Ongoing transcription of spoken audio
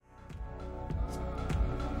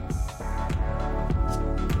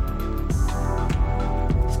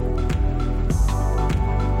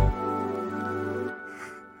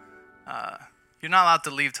You're not allowed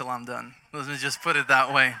to leave till I'm done. Let me just put it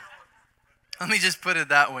that way. Let me just put it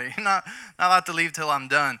that way. You're not allowed to leave till I'm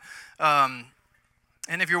done. And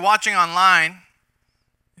if you're watching online,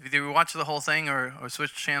 either you watch the whole thing or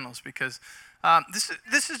switch channels, because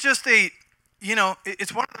this is just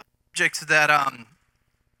it's one of the subjects that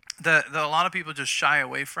a lot of people just shy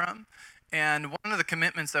away from. And one of the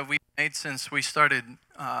commitments that we made since we started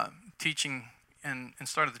teaching and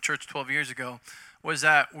started the church 12 years ago was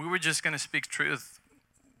that we were just going to speak truth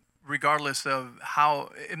regardless of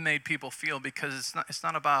how it made people feel, because it's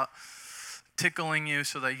not about tickling you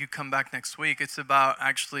so that you come back next week. It's about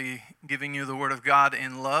actually giving you the word of God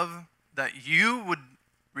in love, that you would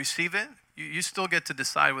receive it. You still get to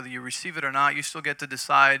decide whether you receive it or not. You still get to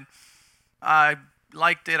decide, I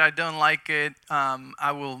liked it, I don't like it,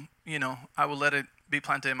 I will let it be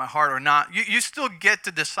planted in my heart or not. You still get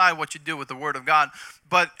to decide what you do with the word of God.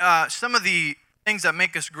 But some of the things that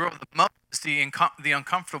make us grow the most is the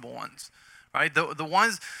uncomfortable ones, right? The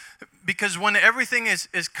ones, because when everything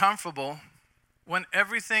is comfortable, a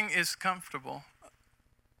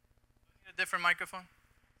different microphone?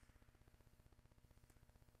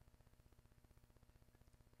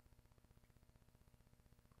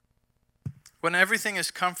 When everything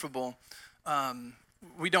is comfortable,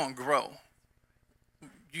 we don't grow.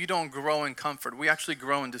 You don't grow in comfort. We actually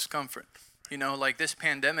grow in discomfort. Like this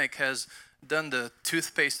pandemic has done the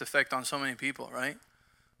toothpaste effect on so many people, right?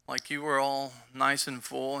 Like you were all nice and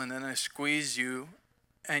full, and then I squeezed you,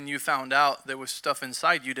 and you found out there was stuff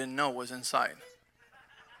inside you didn't know was inside.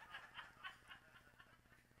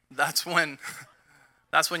 That's when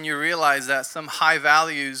you realize that some high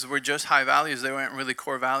values were just high values. They weren't really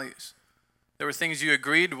core values. There were things you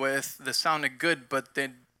agreed with that sounded good, but they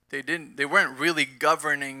weren't really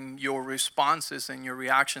governing your responses and your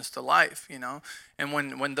reactions to life, And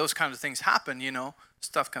when those kind of things happen,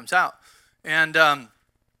 stuff comes out. And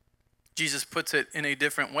Jesus puts it in a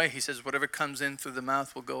different way. He says, whatever comes in through the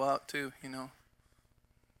mouth will go out too,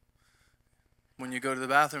 When you go to the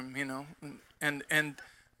bathroom, And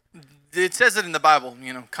it says it in the Bible,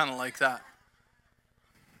 kind of like that.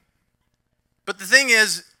 But the thing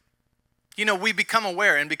is, we become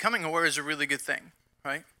aware, and becoming aware is a really good thing,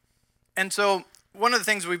 right? And so one of the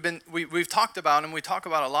things we've talked about, and we talk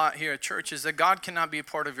about a lot here at church, is that God cannot be a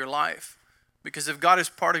part of your life. Because if God is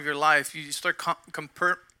part of your life, you start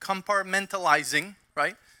compartmentalizing,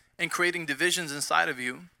 right? And creating divisions inside of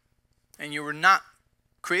you. And you were not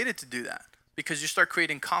created to do that, because you start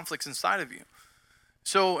creating conflicts inside of you.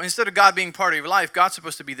 So instead of God being part of your life, God's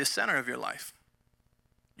supposed to be the center of your life.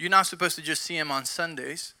 You're not supposed to just see him on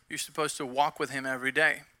Sundays. You're supposed to walk with him every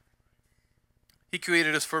day. He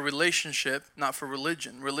created us for relationship, not for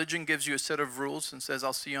religion. Religion gives you a set of rules and says,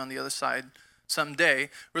 I'll see you on the other side someday.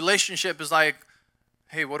 Relationship is like,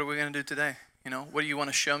 hey, what are we going to do today? What do you want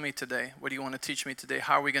to show me today? What do you want to teach me today?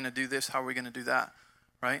 How are we going to do this? How are we going to do that?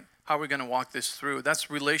 Right? How are we going to walk this through? That's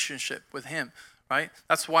relationship with him, right?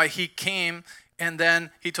 That's why he came, and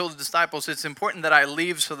then he told the disciples, it's important that I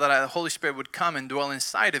leave so that the Holy Spirit would come and dwell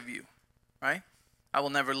inside of you, right? I will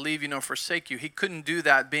never leave you nor forsake you. He couldn't do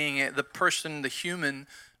that being the person, the human,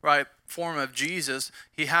 right, form of Jesus.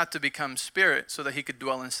 He had to become spirit so that he could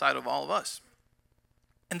dwell inside of all of us.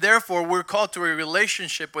 And therefore, we're called to a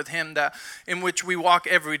relationship with him in which we walk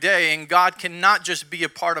every day. And God cannot just be a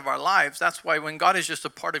part of our lives. That's why when God is just a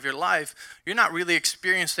part of your life, you're not really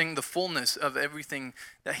experiencing the fullness of everything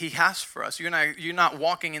that he has for us. You're not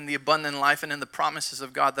walking in the abundant life and in the promises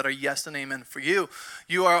of God that are yes and amen for you.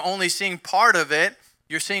 You are only seeing part of it.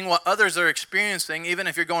 You're seeing what others are experiencing, even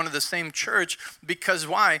if you're going to the same church. Because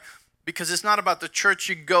why? Because it's not about the church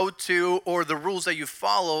you go to or the rules that you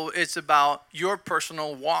follow. It's about your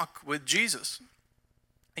personal walk with Jesus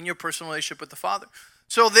and your personal relationship with the Father.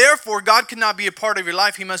 So therefore, God cannot be a part of your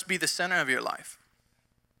life. He must be the center of your life.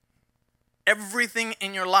 Everything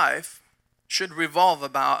in your life should revolve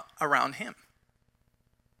around him.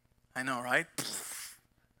 I know, right?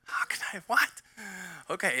 How can I? What?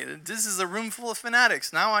 Okay, this is a room full of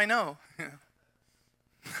fanatics. Now I know.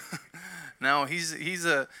 No, he's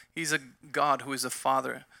a God who is a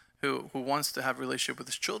father who wants to have a relationship with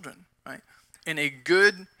his children, right? In a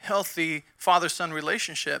good, healthy father-son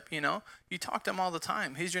relationship, you talk to him all the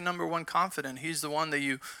time. He's your number one confidant. He's the one that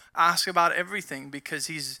you ask about everything, because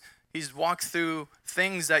he's walked through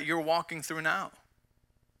things that you're walking through now.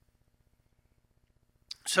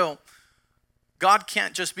 So God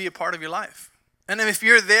can't just be a part of your life. And if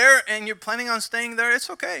you're there and you're planning on staying there, it's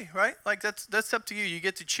okay, right? Like that's up to you. You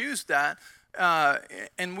get to choose that. uh,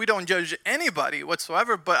 and we don't judge anybody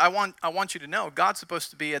whatsoever, but I want you to know God's supposed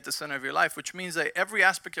to be at the center of your life, which means that every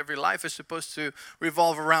aspect of your life is supposed to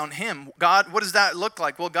revolve around Him. God, what does that look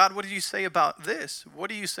like? Well, God, what do you say about this? What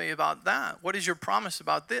do you say about that? What is your promise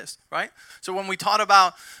about this, right? So when we taught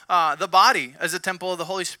about the body as a temple of the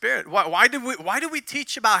Holy Spirit, why do we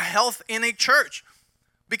teach about health in a church?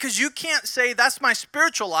 Because you can't say that's my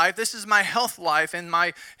spiritual life, this is my health life, and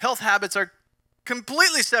my health habits are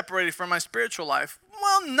completely separated from my spiritual life.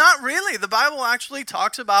 Well, not really. The Bible actually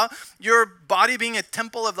talks about your body being a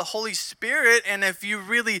temple of the Holy Spirit, and if you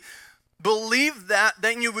really believe that,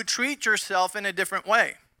 then you would treat yourself in a different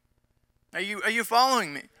way. Are you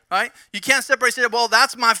following me? Right? You can't separate and say, well,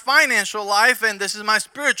 that's my financial life and this is my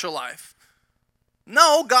spiritual life.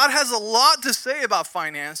 No, God has a lot to say about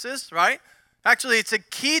finances, right? Actually, it's a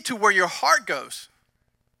key to where your heart goes.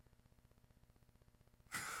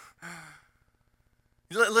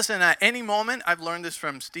 Listen, at any moment, I've learned this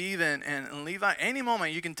from Steve and Levi, any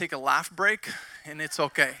moment you can take a laugh break and it's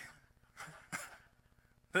okay.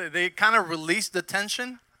 They kind of release the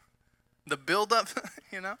tension, the buildup,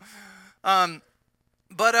 you know.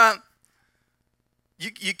 But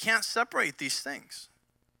you can't separate these things.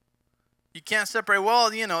 You can't separate,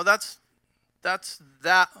 well, you know, that's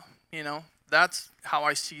that, you know, that's how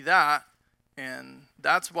I see that. And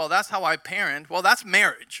that's how I parent. Well, that's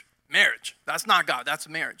marriage. Marriage. That's not God. That's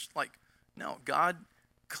marriage. Like, no, God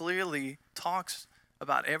clearly talks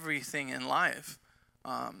about everything in life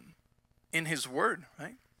in His Word,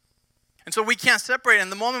 right? And so we can't separate. And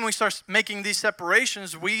the moment we start making these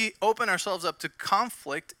separations, we open ourselves up to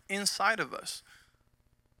conflict inside of us,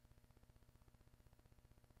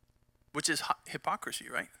 which is hypocrisy,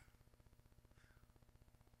 right?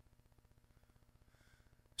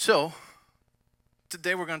 So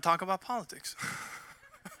today we're going to talk about politics.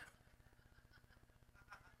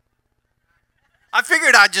 I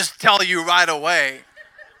figured I'd just tell you right away.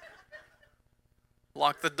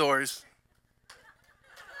 Lock the doors.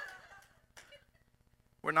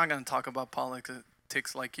 We're not going to talk about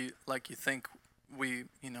politics like you think we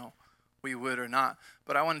would or not.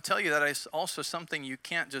 But I want to tell you that it's also something you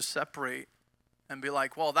can't just separate and be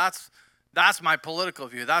like, well, that's my political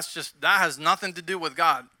view. That has nothing to do with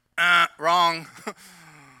God. Wrong.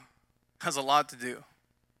 Has a lot to do,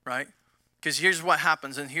 right? Because here's what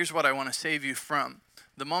happens, and here's what I want to save you from.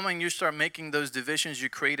 The moment you start making those divisions, you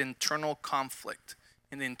create internal conflict.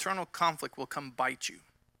 And the internal conflict will come bite you.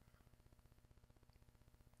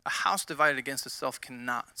 A house divided against itself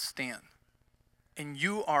cannot stand. And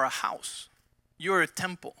you are a house. You're a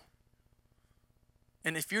temple.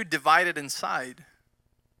 And if you're divided inside,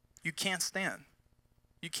 you can't stand.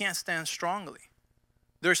 You can't stand strongly.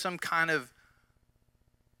 There's some kind of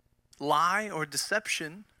lie or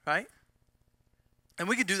deception, right? And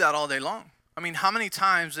we could do that all day long. I mean, how many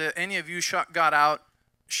times any of you shut God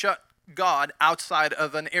outside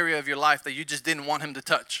of an area of your life that you just didn't want Him to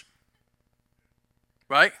touch?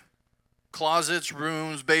 Right? Closets,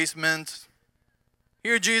 rooms, basements.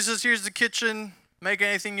 Here, Jesus, here's the kitchen. Make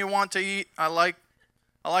anything you want to eat. I like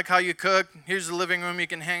how you cook. Here's the living room. You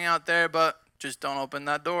can hang out there, but just don't open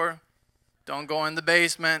that door. Don't go in the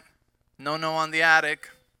basement. No on the attic.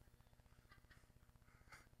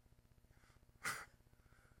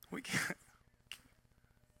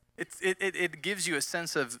 It gives you a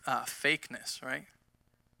sense of fakeness, right?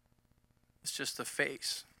 It's just a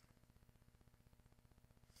face.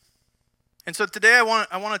 And so today I want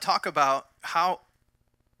to talk about how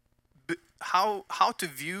to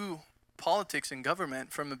view politics and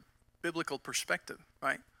government from a biblical perspective,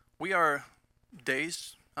 right? We are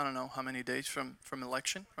days, I don't know how many days from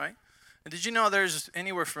election, right? And did you know there's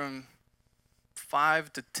anywhere from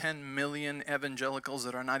 5 to 10 million evangelicals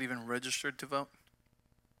that are not even registered to vote?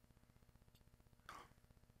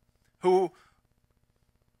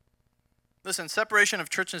 Listen, separation of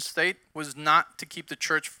church and state was not to keep the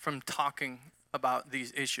church from talking about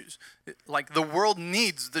these issues. Like, the world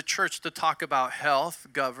needs the church to talk about health,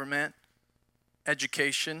 government,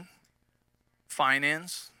 education,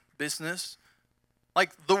 finance, business.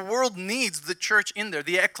 Like, the world needs the church in there.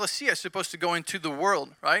 The ecclesia is supposed to go into the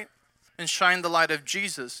world, right? And shine the light of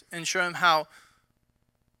Jesus and show them how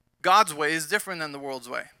God's way is different than the world's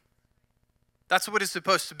way. That's what it's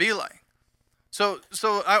supposed to be like. So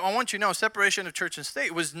I want you to know, separation of church and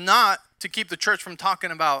state was not to keep the church from talking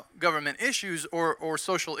about government issues or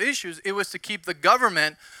social issues. It was to keep the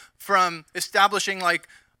government from establishing like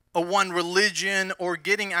a one religion or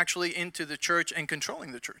getting actually into the church and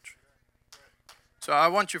controlling the church. So I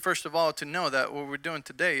want you first of all to know that what we're doing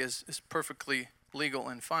today is perfectly legal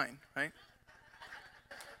and fine, right?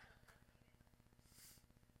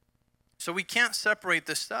 So we can't separate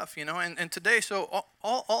this stuff, and today, so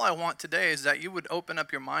all I want today is that you would open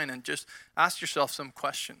up your mind and just ask yourself some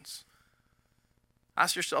questions.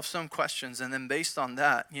 Ask yourself some questions, and then based on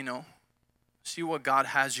that, see what God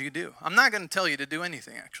has you do. I'm not going to tell you to do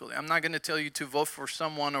anything, actually. I'm not going to tell you to vote for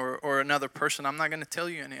someone or another person. I'm not going to tell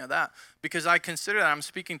you any of that, because I consider that I'm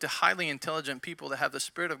speaking to highly intelligent people that have the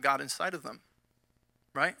Spirit of God inside of them,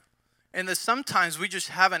 right? And that sometimes we just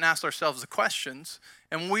haven't asked ourselves the questions,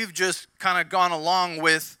 and we've just kind of gone along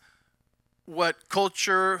with what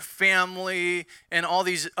culture, family, and all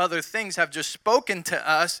these other things have just spoken to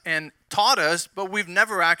us and taught us, but we've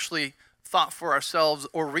never actually thought for ourselves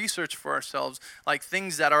or researched for ourselves, like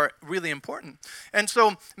things that are really important. And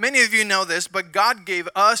so many of you know this, but God gave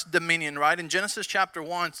us dominion, right? In Genesis chapter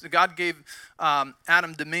 1, God gave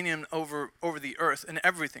Adam dominion over the earth and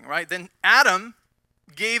everything, right? Then Adam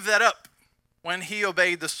gave that up when he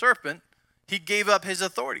obeyed the serpent. He gave up his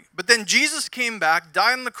authority. But then Jesus came back,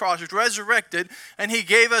 died on the cross, was resurrected, and he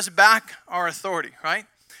gave us back our authority, right?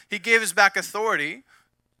 He gave us back authority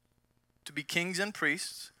to be kings and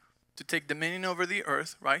priests, to take dominion over the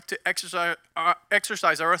earth, right? To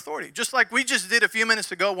exercise our authority. Just like we just did a few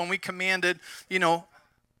minutes ago when we commanded,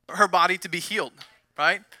 her body to be healed,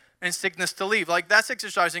 right? And sickness to leave. Like, that's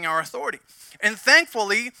exercising our authority. And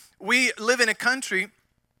thankfully, we live in a country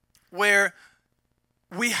where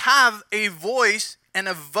we have a voice and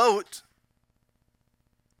a vote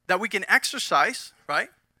that we can exercise, right,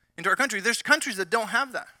 into our country. There's countries that don't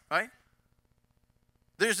have that, right?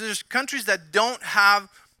 There's countries that don't have,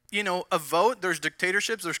 a vote. There's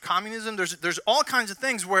dictatorships. There's communism. There's all kinds of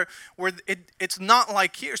things where it's not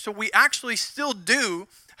like here. So we actually still do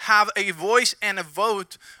have a voice and a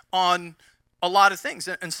vote on a lot of things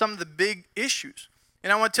and some of the big issues.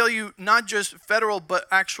 And I want to tell you, not just federal, but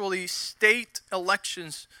actually state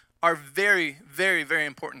elections are very, very, very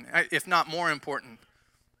important, if not more important.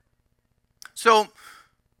 So,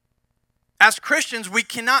 as Christians, we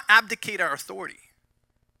cannot abdicate our authority.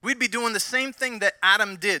 We'd be doing the same thing that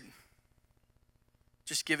Adam did,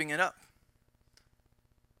 just giving it up.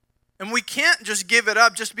 And we can't just give it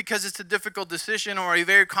up just because it's a difficult decision or a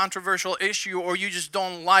very controversial issue or you just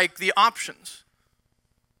don't like the options.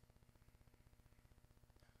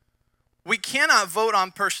 We cannot vote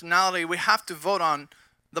on personality. We have to vote on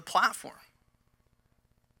the platform.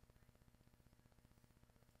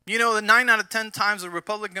 The 9 out of 10 times the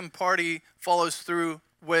Republican Party follows through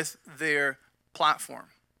with their platform.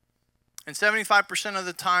 And 75% of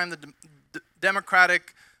the time the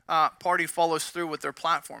Democratic Party follows through with their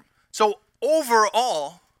platform. So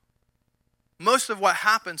overall, most of what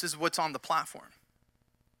happens is what's on the platform.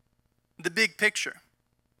 The big picture.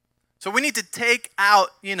 So we need to take out,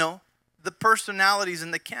 the personalities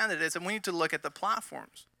and the candidates, and we need to look at the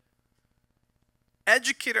platforms.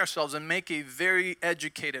 Educate ourselves and make a very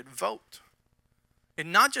educated vote.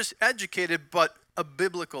 And not just educated, but a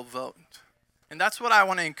biblical vote. And that's what I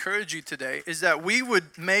want to encourage you today, is that we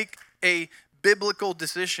would make a biblical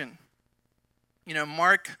decision.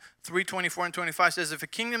 Mark 3:24 and 25 says, if a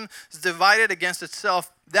kingdom is divided against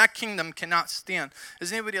itself, that kingdom cannot stand.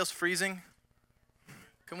 Is anybody else freezing?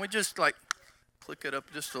 Can we just click it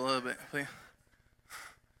up just a little bit, please?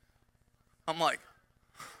 I'm I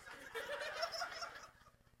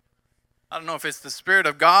don't know if it's the Spirit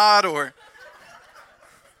of God or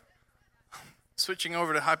switching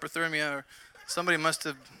over to hypothermia, or somebody must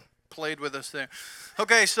have played with us there.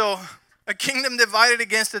 Okay, so a kingdom divided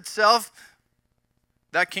against itself,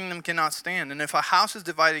 that kingdom cannot stand. And if a house is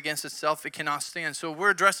divided against itself, it cannot stand. So we're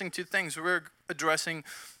addressing two things. We're addressing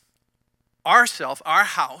ourselves, our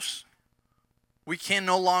house. We can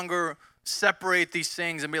no longer separate these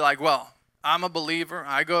things and be like, well, I'm a believer,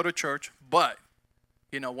 I go to church, but,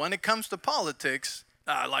 when it comes to politics,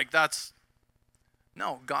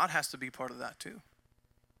 no, God has to be part of that too.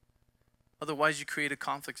 Otherwise, you create a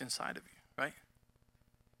conflict inside of you, right?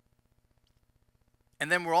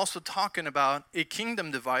 And then we're also talking about a kingdom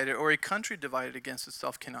divided or a country divided against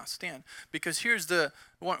itself cannot stand. Because here's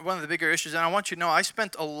one of the bigger issues, and I want you to know, I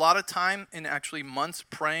spent a lot of time and actually months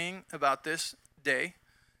praying about this day,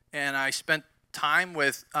 and I spent time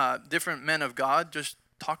with different men of God just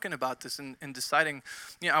talking about this and deciding.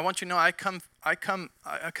 I want you to know, I come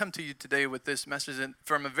to you today with this message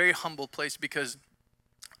from a very humble place, because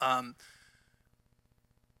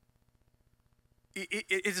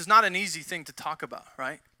it is not an easy thing to talk about,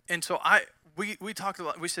 right? And so we talked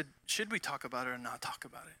about, we said, should we talk about it or not talk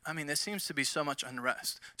about it? I mean, there seems to be so much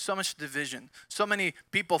unrest, so much division, so many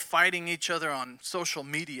people fighting each other on social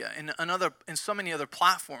media and so many other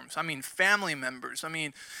platforms. I mean, family members. I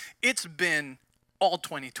mean, it's been all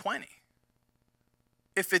 2020.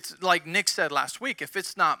 if it's like Nick said last week, if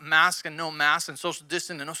it's not mask and no mask and social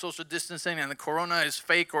distancing and no social distancing and the corona is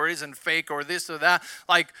fake or isn't fake or this or that,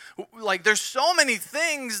 like there's so many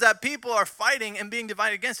things that people are fighting and being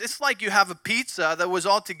divided against. It's like you have a pizza that was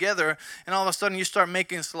all together and all of a sudden you start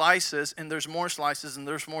making slices and there's more slices and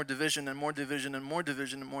there's more division and more division and more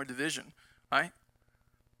division and more division, right?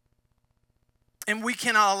 And we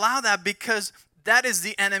cannot allow that because that is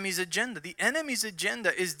the enemy's agenda. The enemy's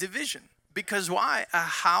agenda is division. Because why? A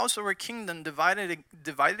house or a kingdom divided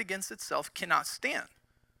against itself cannot stand.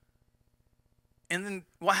 And then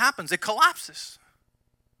what happens? It collapses.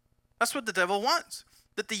 That's what the devil wants.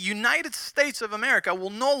 That the United States of America will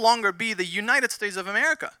no longer be the United States of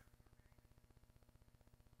America.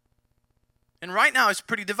 And right now it's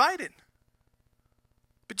pretty divided.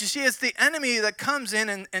 But you see, it's the enemy that comes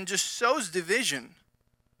in and just sows division.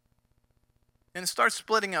 And start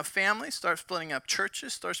splitting up families, start splitting up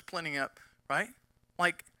churches, start splitting up, right?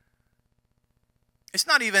 Like, it's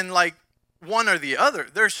not even like one or the other.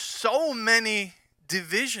 There's so many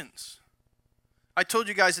divisions. I told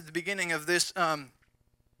you guys at the beginning of this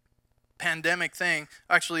pandemic thing,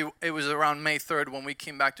 actually it was around May 3rd when we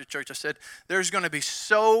came back to church, I said, there's going to be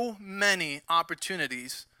so many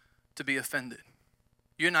opportunities to be offended.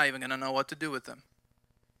 You're not even going to know what to do with them.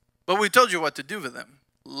 But we told you what to do with them.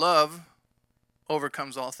 Love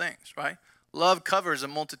overcomes all things, right? Love covers a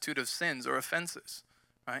multitude of sins or offenses,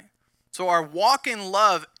 right? So our walk in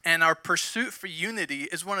love and our pursuit for unity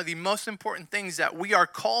is one of the most important things that we are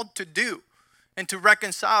called to do and to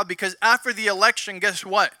reconcile, because after the election, guess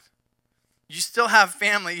what? You still have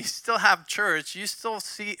family, you still have church, you still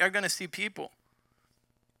are going to see people.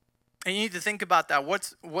 And you need to think about that.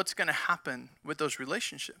 What's going to happen with those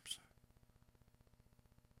relationships?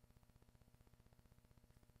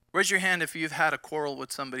 Raise your hand if you've had a quarrel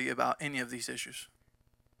with somebody about any of these issues.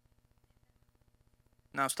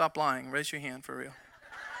 Now stop lying. Raise your hand for real.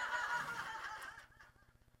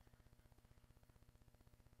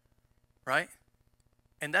 Right?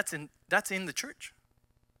 And that's in the church.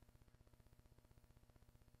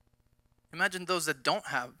 Imagine those that don't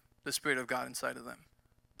have the Spirit of God inside of them.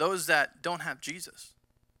 Those that don't have Jesus.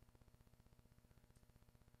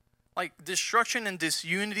 Like, destruction and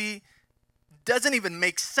disunity doesn't even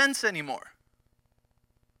make sense anymore.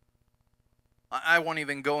 I won't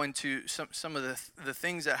even go into some of the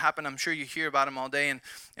things that happen. I'm sure you hear about them all day,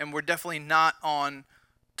 and we're definitely not on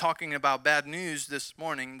talking about bad news this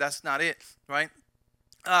morning. That's not it, right?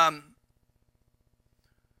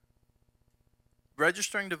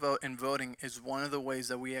 Registering to vote and voting is one of the ways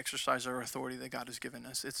that we exercise our authority that God has given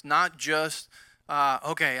us. It's not just,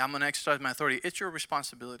 okay, I'm going to exercise my authority. It's your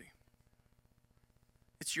responsibility.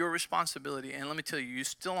 It's your responsibility. And let me tell you, you're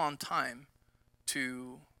still on time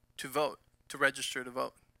to vote, to register to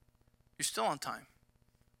vote. You're still on time.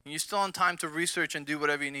 And you're still on time to research and do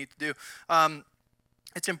whatever you need to do.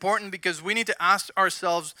 It's important because we need to ask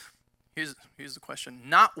ourselves, here's the question,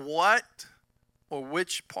 not what or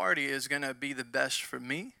which party is going to be the best for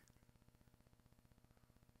me.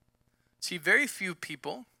 See, very few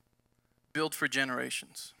people build for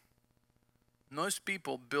generations. Most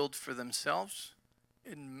people build for themselves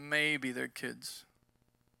and maybe their kids.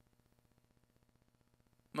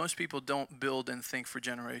 Most people don't build and think for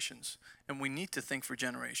generations. And we need to think for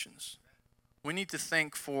generations. We need to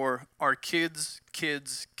think for our kids,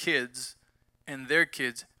 kids, kids, and their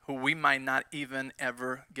kids who we might not even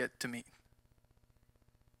ever get to meet.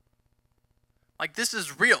 Like, this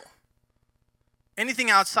is real. Anything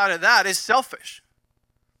outside of that is selfish.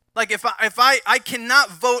 Like, if I cannot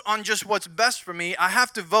vote on just what's best for me, I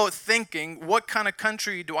have to vote thinking, what kind of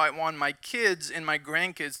country do I want my kids and my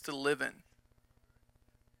grandkids to live in?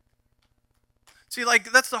 See,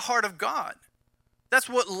 like, that's the heart of God. That's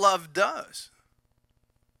what love does.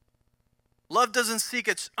 Love doesn't seek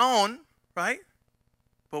its own, right?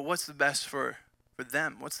 But what's the best for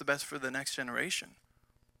them? What's the best for the next generation?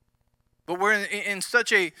 But we're in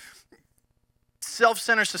such a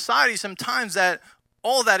self-centered society sometimes that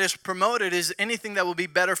all that is promoted is anything that will be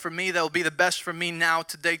better for me, that will be the best for me now,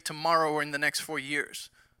 today, tomorrow, or in the next 4 years.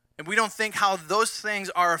 And we don't think how those things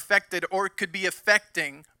are affected or could be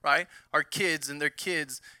affecting, right, our kids and their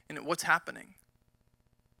kids and what's happening.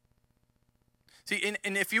 See,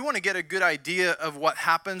 and if you want to get a good idea of what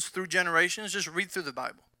happens through generations, just read through the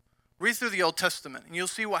Bible. Read through the Old Testament, and you'll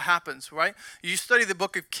see what happens, right? You study the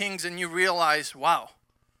book of Kings, and you realize, wow,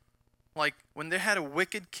 like when they had a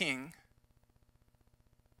wicked king,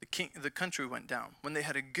 the country went down. When they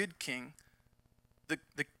had a good king,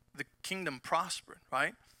 the kingdom prospered,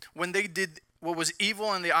 right? When they did what was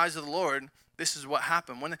evil in the eyes of the Lord, this is what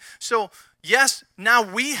happened. So, yes, now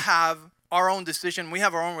we have our own decision. We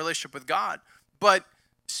have our own relationship with God. But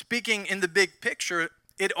speaking in the big picture,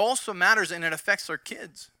 it also matters and it affects our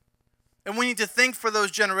kids. And we need to think for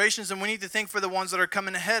those generations, and we need to think for the ones that are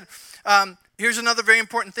coming ahead. Here's another very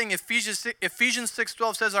important thing. Ephesians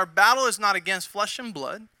 6:12 says our battle is not against flesh and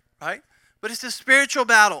blood, right? But it's a spiritual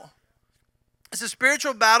battle. It's a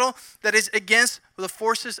spiritual battle that is against the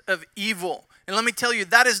forces of evil. And let me tell you,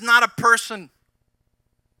 that is not a person.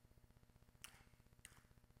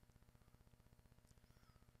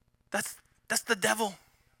 That's the devil.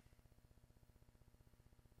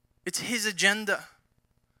 It's his agenda.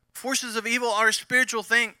 Forces of evil are a spiritual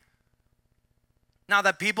thing. Now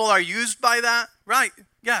that people are used by that, right?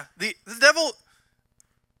 Yeah, the devil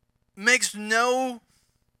makes no,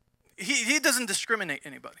 he doesn't discriminate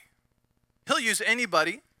anybody. He'll use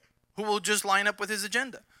anybody who will just line up with his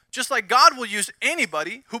agenda. Just like God will use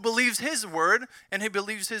anybody who believes his word and he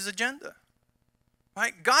believes his agenda.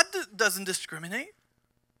 Right? God doesn't discriminate.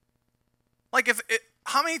 Like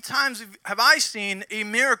how many times have I seen a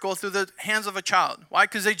miracle through the hands of a child? Why?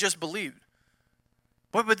 Because they just believed.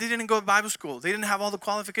 But they didn't go to Bible school. They didn't have all the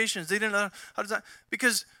qualifications. They didn't know how to design.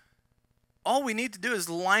 Because all we need to do is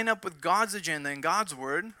line up with God's agenda and God's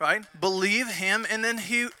word, right? Believe him, and then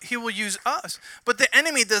he will use us. But the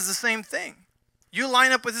enemy does the same thing. You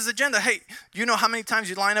line up with his agenda. Hey, you know how many times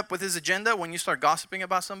you line up with his agenda when you start gossiping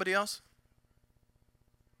about somebody else?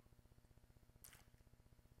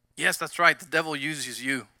 Yes, that's right. The devil uses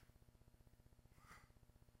you.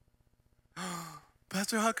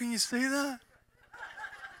 Pastor, how can you say that?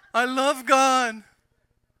 I love God.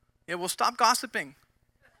 Yeah, well, stop gossiping.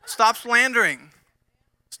 Stop slandering.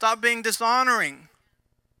 Stop being dishonoring.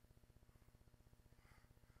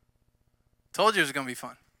 Told you it was going to be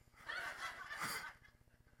fun.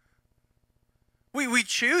 We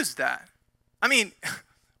choose that. I mean,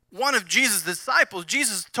 one of Jesus' disciples,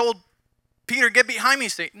 Jesus told Peter, get behind me,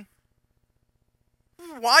 Satan.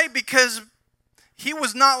 Why? Because he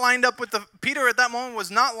was not lined up with Peter at that moment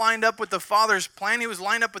was not lined up with the Father's plan. He was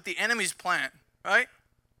lined up with the enemy's plan, right?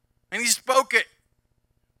 And he spoke it.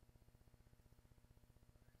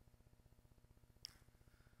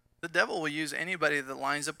 The devil will use anybody that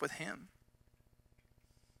lines up with him.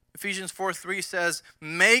 Ephesians 4:3 says,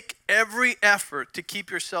 make every effort to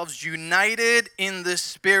keep yourselves united in the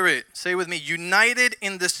Spirit. Say with me, united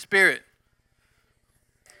in the Spirit.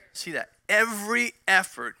 See that?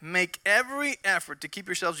 Make every effort to keep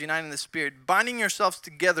yourselves united in the Spirit, binding yourselves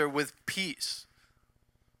together with peace.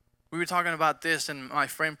 We were talking about this, and my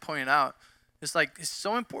friend pointed out, it's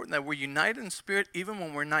so important that we're united in spirit even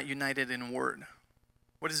when we're not united in word.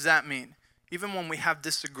 What does that mean? Even when we have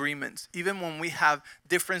disagreements, even when we have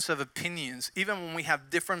difference of opinions, even when we have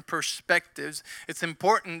different perspectives, it's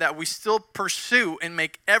important that we still pursue and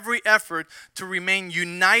make every effort to remain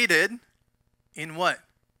united in what?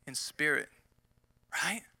 In spirit,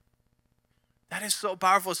 right? That is so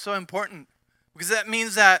powerful, so important, because that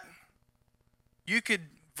means that you could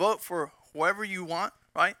vote for whoever you want,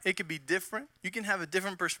 right? It could be different. You can have a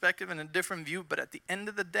different perspective and a different view, but at the end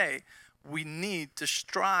of the day, we need to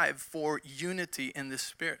strive for unity in the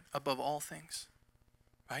Spirit above all things,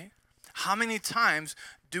 right? How many times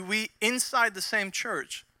do we, inside the same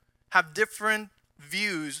church, have different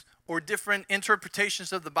views or different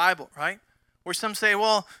interpretations of the Bible, right? Where some say,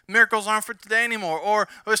 well, miracles aren't for today anymore, or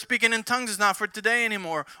speaking in tongues is not for today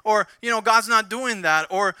anymore, or, God's not doing that,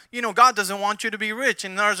 or, God doesn't want you to be rich,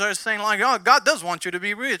 and others are saying, like, oh, God does want you to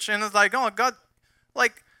be rich, and it's like, oh, God,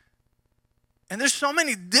 like, and there's so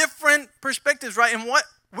many different perspectives, right? And what,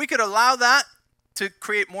 we could allow that to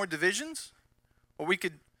create more divisions, or we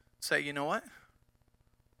could say, you know what,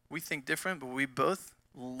 we think different, but we both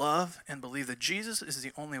love and believe that Jesus is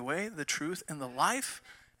the only way, the truth, and the life.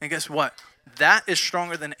 And guess what? That is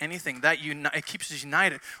stronger than anything. It keeps us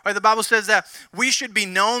united. Right? The Bible says that we should be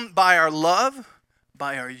known by our love,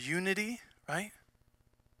 by our unity, right?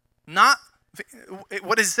 Not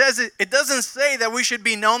what it says. It doesn't say that we should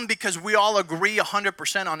be known because we all agree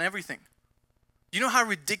 100% on everything. Do you know how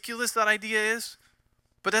ridiculous that idea is?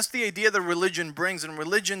 But that's the idea that religion brings, and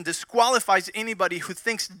religion disqualifies anybody who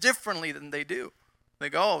thinks differently than they do. They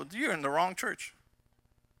go, oh, you're in the wrong church.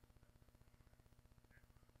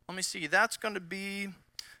 Let me see. That's going to be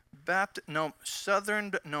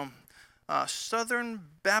Southern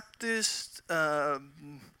Baptist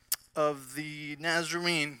of the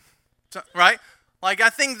Nazarene, right? Like, I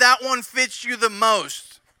think that one fits you the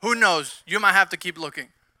most. Who knows? You might have to keep looking.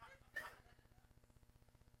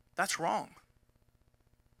 That's wrong.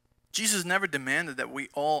 Jesus never demanded that we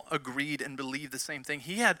all agreed and believed the same thing.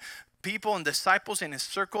 He had people and disciples in his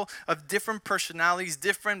circle of different personalities,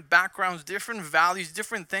 different backgrounds, different values,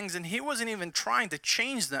 different things. And he wasn't even trying to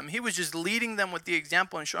change them. He was just leading them with the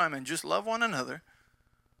example and showing them, and just love one another.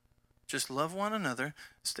 Just love one another.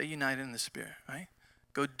 Stay united in the Spirit, right?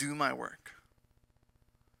 Go do my work.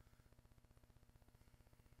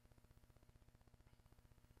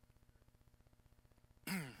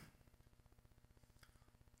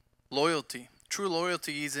 Loyalty. True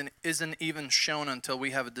loyalty isn't even shown until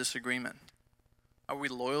we have a disagreement. Are we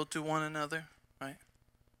loyal to one another, right?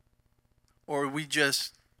 Or we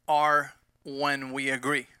just are when we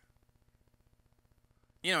agree.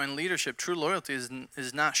 You know, in leadership, true loyalty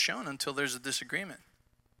is not shown until there's a disagreement.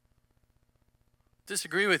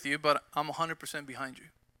 Disagree with you, but I'm 100% behind you.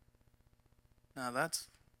 Now that's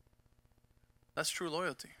true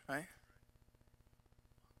loyalty, right?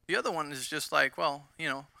 The other one is just like, well, you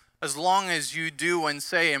know, as long as you do and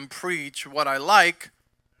say and preach what I like,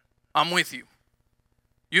 I'm with you.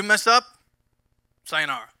 You mess up,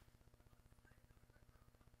 sayonara.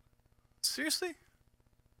 Seriously?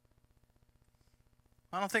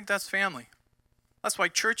 I don't think that's family. That's why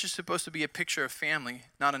church is supposed to be a picture of family,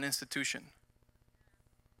 not an institution.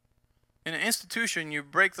 In an institution, you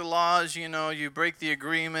break the laws, you know, you break the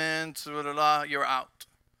agreements, you're out.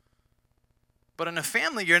 But in a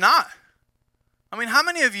family, you're not. I mean, how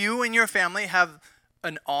many of you in your family have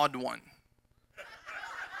an odd one?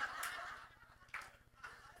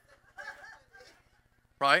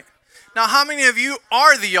 Right? Now, how many of you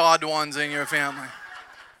are the odd ones in your family?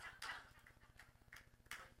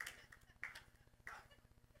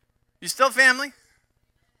 You still family?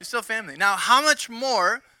 You're still family. Now, how much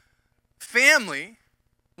more family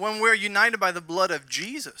when we're united by the blood of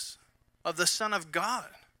Jesus, of the Son of God,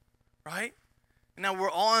 right? Now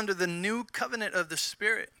we're all under the new covenant of the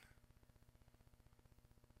Spirit.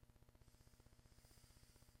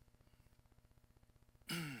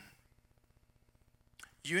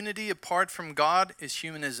 Unity apart from God is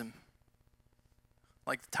humanism.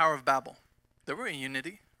 Like the Tower of Babel. They were in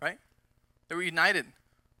unity, right? They were united,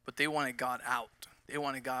 but they wanted God out. They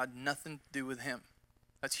wanted God nothing to do with him.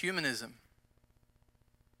 That's humanism.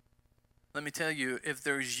 Let me tell you, if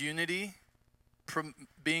there's unity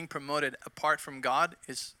being promoted apart from God,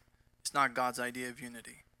 it's not God's idea of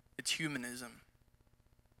unity. It's humanism.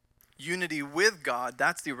 Unity with God,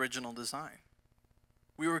 that's the original design.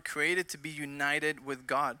 We were created to be united with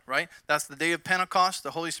God, right? That's the day of Pentecost.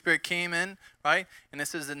 The Holy Spirit came in, right? And it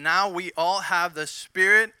says that now we all have the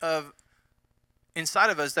Spirit of inside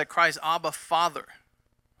of us that cries, Abba, Father,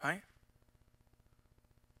 right?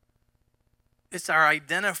 It's our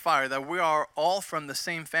identifier that we are all from the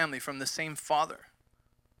same family, from the same Father,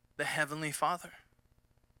 the Heavenly Father.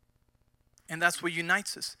 And that's what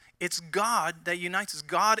unites us. It's God that unites us.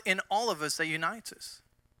 God in all of us that unites us.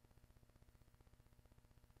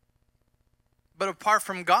 But apart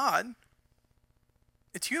from God,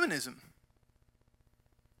 it's humanism.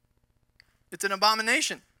 It's an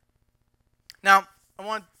abomination. Now, I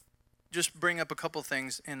want to just bring up a couple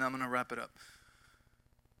things and I'm going to wrap it up.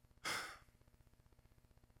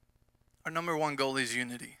 Our number one goal is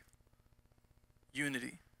unity.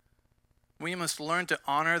 Unity. We must learn to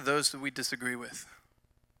honor those that we disagree with.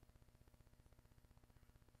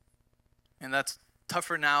 And that's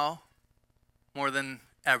tougher now more than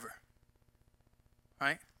ever.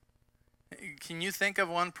 Right? Can you think of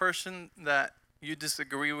one person that you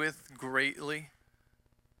disagree with greatly?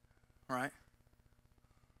 Right?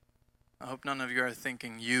 I hope none of you are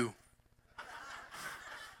thinking you.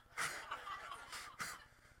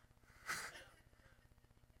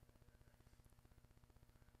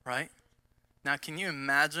 Right? Now, can you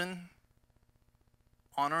imagine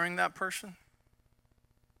honoring that person?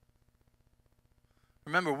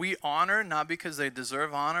 Remember, we honor not because they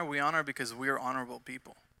deserve honor. We honor because we are honorable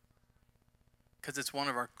people. Because it's one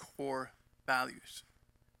of our core values.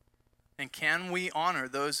 And can we honor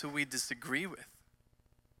those who we disagree with?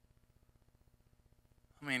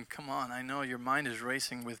 I mean, come on. I know your mind is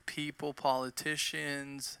racing with people,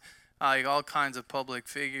 politicians, like all kinds of public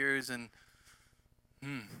figures, and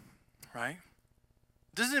right?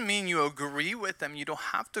 Doesn't mean you agree with them. You don't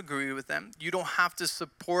have to agree with them. You don't have to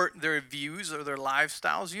support their views or their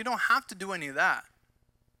lifestyles. You don't have to do any of that.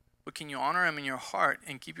 But can you honor them in your heart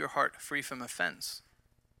and keep your heart free from offense?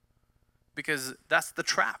 Because that's the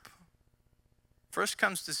trap. First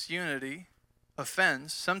comes this unity,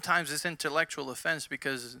 offense. Sometimes it's intellectual offense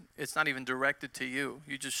because it's not even directed to you.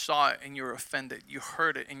 You just saw it and you were offended. You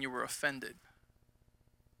heard it and you were offended.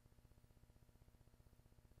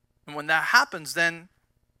 And when that happens, then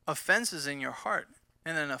offense is in your heart.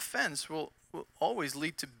 And then offense will always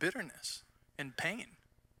lead to bitterness and pain.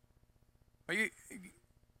 Are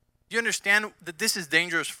you understand that this is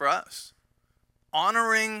dangerous for us?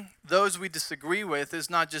 Honoring those we disagree with is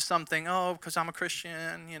not just something, oh, because I'm a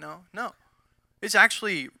Christian, No. It's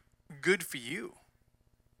actually good for you.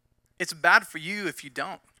 It's bad for you if you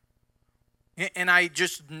don't. And I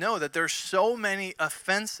just know that there's so many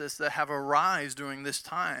offenses that have arisen during this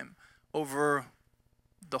time over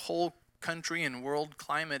the whole country and world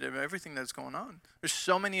climate and everything that's going on. There's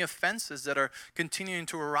so many offenses that are continuing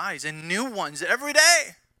to arise and new ones every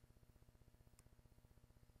day.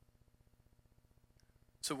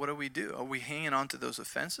 So what do we do? Are we hanging on to those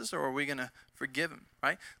offenses, or are we going to forgive them,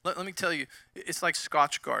 right? Let me tell you, it's like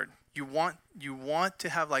Scotch Guard. You want to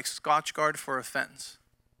have like Scotch Guard for offense.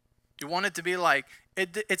 You want it to be like,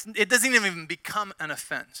 it doesn't even become an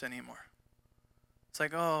offense anymore. It's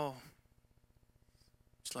like, oh,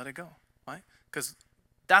 just let it go, right? Because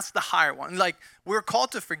that's the higher one. Like, we're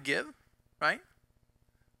called to forgive, right?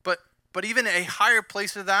 But even a higher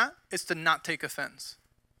place of that is to not take offense.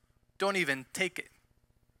 Don't even take it.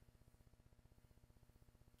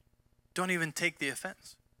 Don't even take the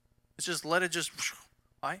offense. It's just let it just,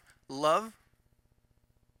 right? Love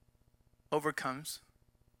overcomes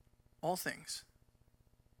all things.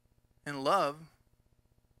 And love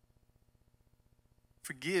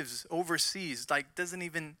forgives, oversees, like doesn't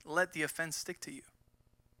even let the offense stick to you.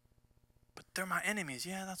 But they're my enemies.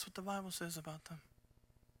 Yeah, that's what the Bible says about them.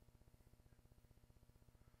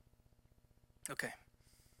 Okay.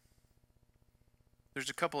 There's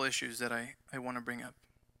a couple issues that I want to bring up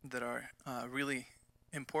that are really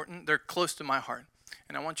important. They're close to my heart.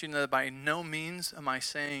 And I want you to know that by no means am I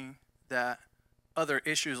saying that other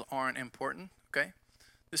issues aren't important, okay?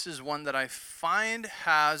 This is one that I find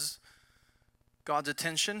has God's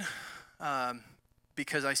attention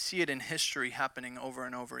because I see it in history happening over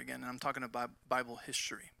and over again. And I'm talking about Bible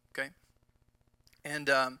history, okay? And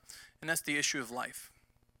that's the issue of life,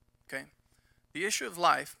 okay? The issue of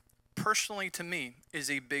life, personally to me, is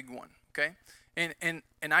a big one, okay?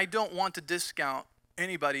 And I don't want to discount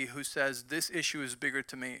anybody who says this issue is bigger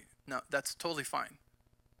to me. No, that's totally fine.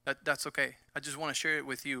 That's okay. I just want to share it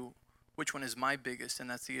with you which one is my biggest, and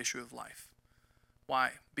that's the issue of life.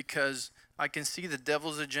 Why? Because I can see the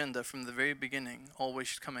devil's agenda from the very beginning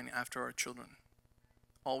always coming after our children.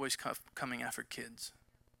 Always coming after kids.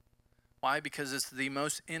 Why? Because it's the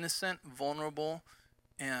most innocent, vulnerable,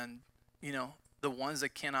 and, the ones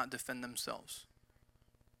that cannot defend themselves.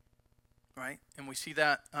 Right? And we see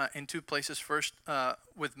that in two places. First,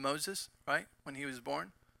 with Moses, right? When he was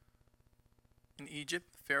born in Egypt,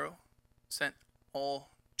 Pharaoh sent all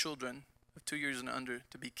children of 2 years and under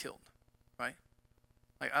to be killed, right?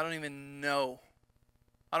 Like, I don't even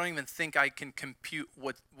think I can compute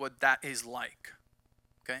what that is like,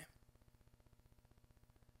 okay?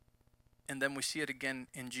 And then we see it again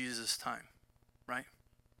in Jesus' time, right?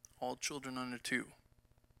 All children under 2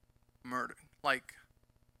 murdered. Like,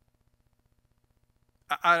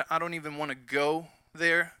 I don't even want to go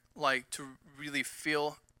there, like, to really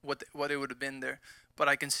feel what it would have been there. But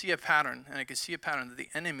I can see a pattern, and I can see a pattern that the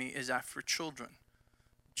enemy is after children.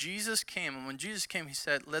 Jesus came, and when Jesus came, he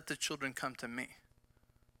said, let the children come to me,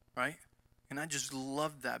 right? And I just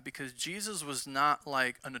loved that because Jesus was not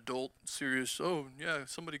like an adult, serious, oh, yeah,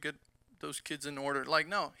 somebody get those kids in order. Like,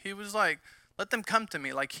 no, he was like, let them come to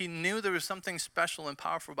me. Like, he knew there was something special and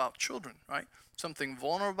powerful about children, right? Something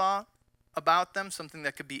vulnerable about them, something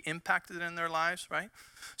that could be impacted in their lives, right?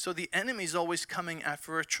 So the enemy's always coming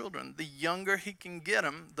after our children. The younger he can get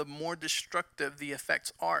them, the more destructive the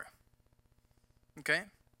effects are, okay?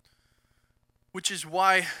 Which is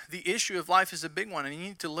why the issue of life is a big one, and you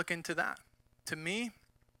need to look into that. To me,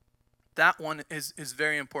 that one is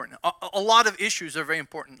very important. A lot of issues are very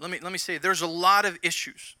important. Let me say, there's a lot of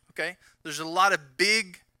issues, okay? There's a lot of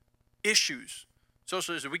big issues.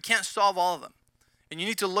 Social issues. We can't solve all of them. And you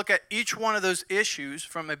need to look at each one of those issues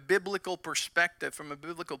from a biblical perspective, from a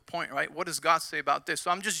biblical point, right? What does God say about this?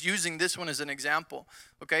 So I'm just using this one as an example,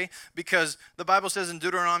 okay? Because the Bible says in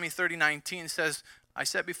Deuteronomy 30:19, says, I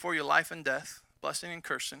set before you life and death, blessing and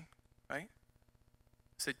cursing, right? It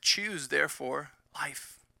said, choose, therefore,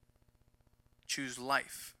 life. Choose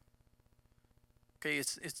life. Okay,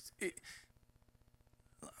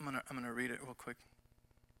 I'm gonna read it real quick.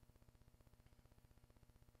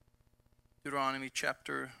 Deuteronomy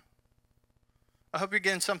chapter. I hope you're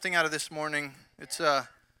getting something out of this morning. It's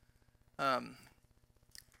I've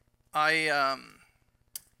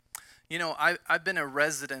been a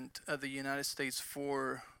resident of the United States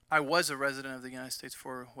for. I was a resident of the United States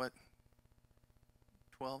for what?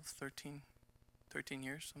 12, 13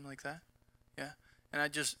 years, something like that. Yeah, and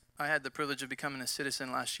I had the privilege of becoming a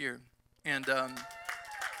citizen last year, and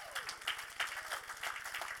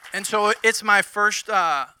And so it's my first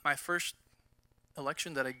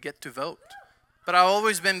election that I get to vote. But I've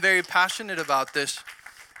always been very passionate about this.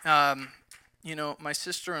 Um, my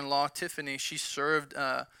sister-in-law Tiffany, she served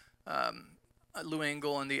at Lou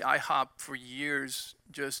Engle and the IHOP for years,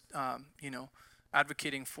 just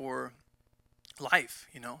advocating for life,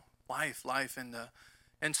 life,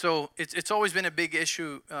 and so it's always been a big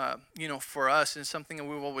issue, for us, and something that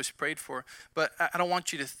we've always prayed for. But I don't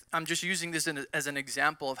want you to. I'm just using this as an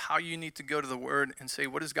example of how you need to go to the Word and say,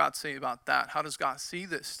 what does God say about that? How does God see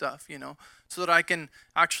this stuff? So that I can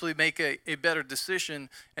actually make a better decision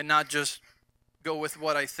and not just go with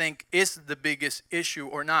what I think is the biggest issue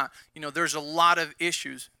or not. There's a lot of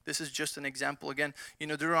issues. This is just an example again.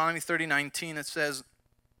 Deuteronomy 30:19, it says,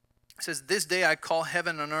 this day I call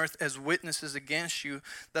heaven and earth as witnesses against you,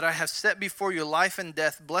 that I have set before you life and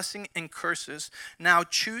death, blessing and curses. Now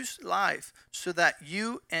choose life, so that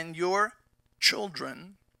you and your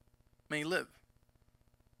children may live.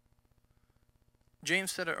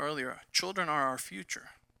 James said it earlier, children are our future,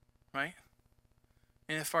 right?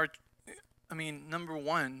 And number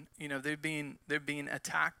one, they're being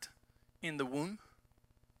attacked in the womb,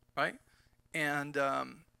 right? And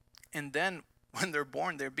then when they're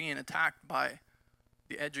born, they're being attacked by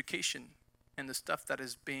the education and the stuff that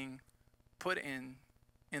is being put in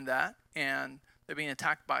that, and they're being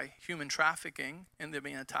attacked by human trafficking, and they're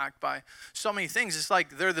being attacked by so many things. It's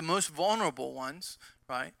like they're the most vulnerable ones,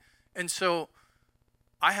 right? And so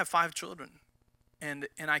I have 5 children, and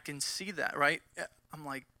I can see that, right? I'm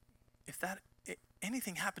like, if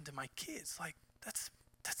anything happened to my kids, like that's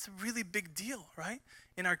a really big deal, right?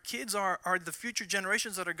 And our kids are the future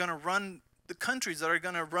generations that are going to run the countries, that are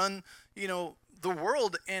going to run, the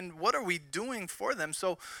world. And what are we doing for them?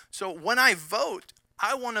 So when I vote,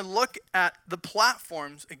 I want to look at the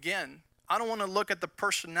platforms again. I don't want to look at the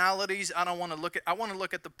personalities. I want to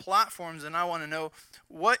look at the platforms, and I want to know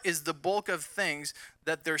what is the bulk of things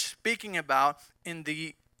that they're speaking about in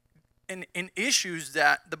issues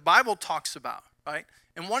that the Bible talks about, right?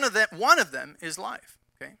 And one of them is life,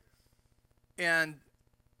 okay? And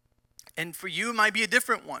for you, it might be a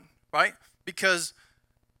different one, right? Because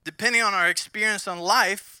depending on our experience on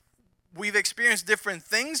life, we've experienced different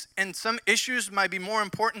things, and some issues might be more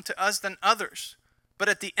important to us than others. But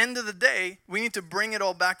at the end of the day, we need to bring it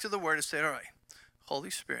all back to the Word and say, all right, Holy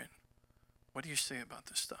Spirit, what do you say about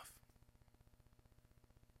this stuff?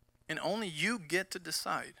 And only you get to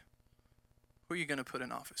decide who you're going to put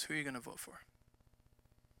in office, who you're going to vote for.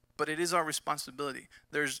 But it is our responsibility.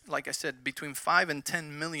 There's, like I said, between 5 and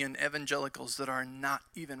 10 million evangelicals that are not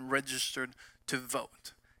even registered to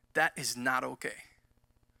vote. That is not okay.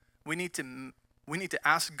 We need to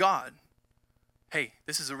ask God, hey,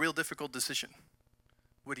 this is a real difficult decision.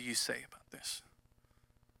 What do you say about this?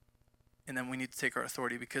 And then we need to take our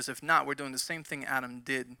authority, because if not, we're doing the same thing Adam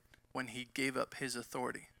did when he gave up his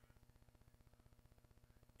authority.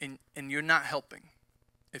 And you're not helping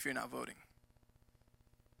if you're not voting.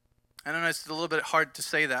 I know it's a little bit hard to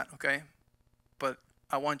say that, okay? But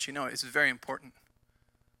I want you to know it's very important.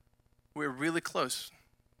 We're really close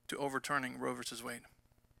to overturning Roe versus Wade.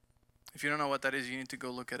 If you don't know what that is, you need to go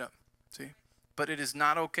look it up, see? But it is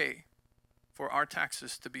not okay for our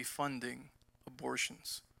taxes to be funding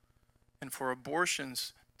abortions, and for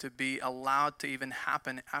abortions to be allowed to even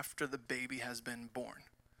happen after the baby has been born.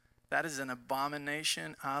 That is an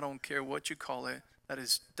abomination. I don't care what you call it.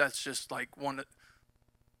 That's just like one.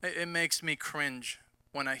 It makes me cringe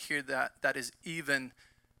when I hear that is even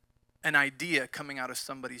an idea coming out of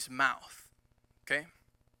somebody's mouth, okay?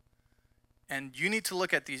 And you need to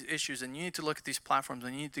look at these issues, and you need to look at these platforms,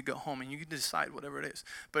 and you need to go home, and you can decide whatever it is.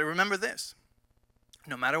 But remember this,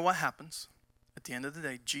 no matter what happens, at the end of the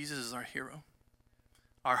day, Jesus is our hero.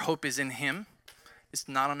 Our hope is in him. It's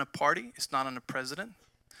not on a party. It's not on a president.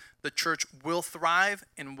 The church will thrive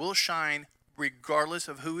and will shine regardless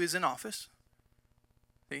of who is in office.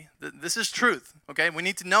 See, this is truth, okay? We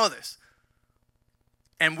need to know this.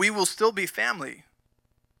 And we will still be family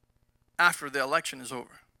after the election is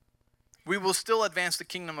over. We will still advance the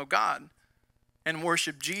kingdom of God and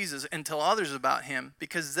worship Jesus and tell others about him,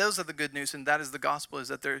 because those are the good news, and that is the gospel, is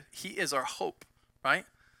that he is our hope, right?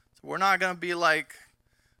 So we're not going to be like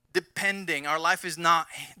depending. Our life is not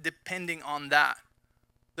depending on that.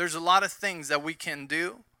 There's a lot of things that we can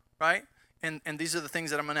do, right? And these are the things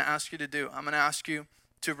that I'm going to ask you to do. I'm going to ask you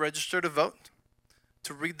to register to vote,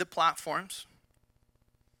 to read the platforms,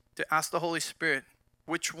 to ask the Holy Spirit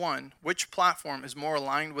which platform is more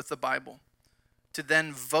aligned with the Bible, to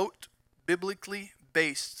then vote biblically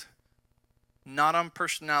based, not on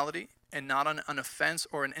personality and not on an offense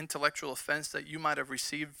or an intellectual offense that you might have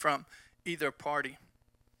received from either party.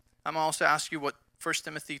 I'm also ask you what 1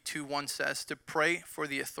 Timothy 2:1 says, to pray for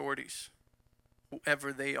the authorities,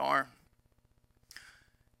 whoever they are.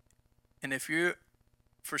 And if you,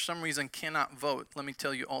 for some reason, cannot vote, let me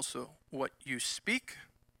tell you also, what you speak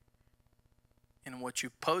and what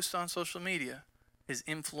you post on social media is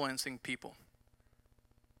influencing people.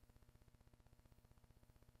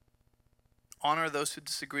 Honor those who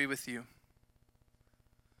disagree with you.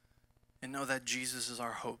 And know that Jesus is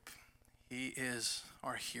our hope. He is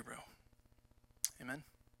our hero. Amen?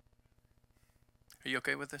 Are you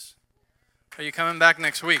okay with this? Are you coming back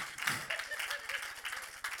next week?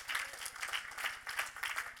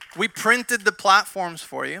 We printed the platforms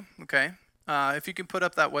for you, okay? If you can put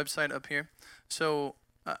up that website up here. So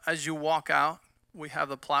as you walk out, we have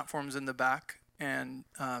the platforms in the back, and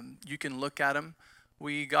you can look at them.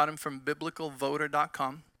 We got them from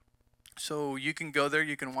biblicalvoter.com. So you can go there,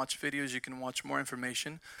 you can watch videos, you can watch more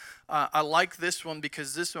information. I like this one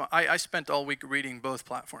because this one, I spent all week reading both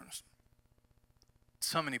platforms.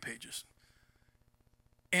 So many pages.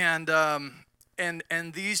 And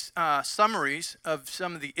these summaries of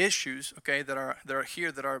some of the issues, okay, that are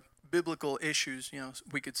here, that are biblical issues,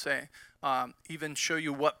 we could say, even show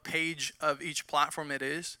you what page of each platform it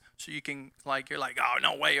is, so you can, you're like, oh,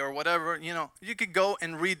 no way, or whatever, you could go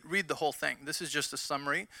and read the whole thing. This is just a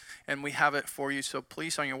summary, and we have it for you. So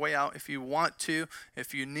please, on your way out, if you want to,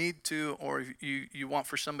 if you need to, or if you want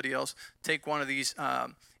for somebody else, take one of these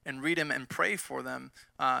and read them and pray for them,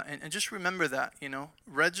 and just remember that,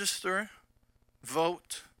 register,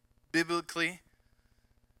 vote biblically,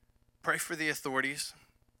 pray for the authorities,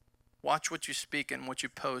 watch what you speak and what you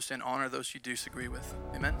post, and honor those you disagree with.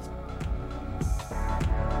 Amen.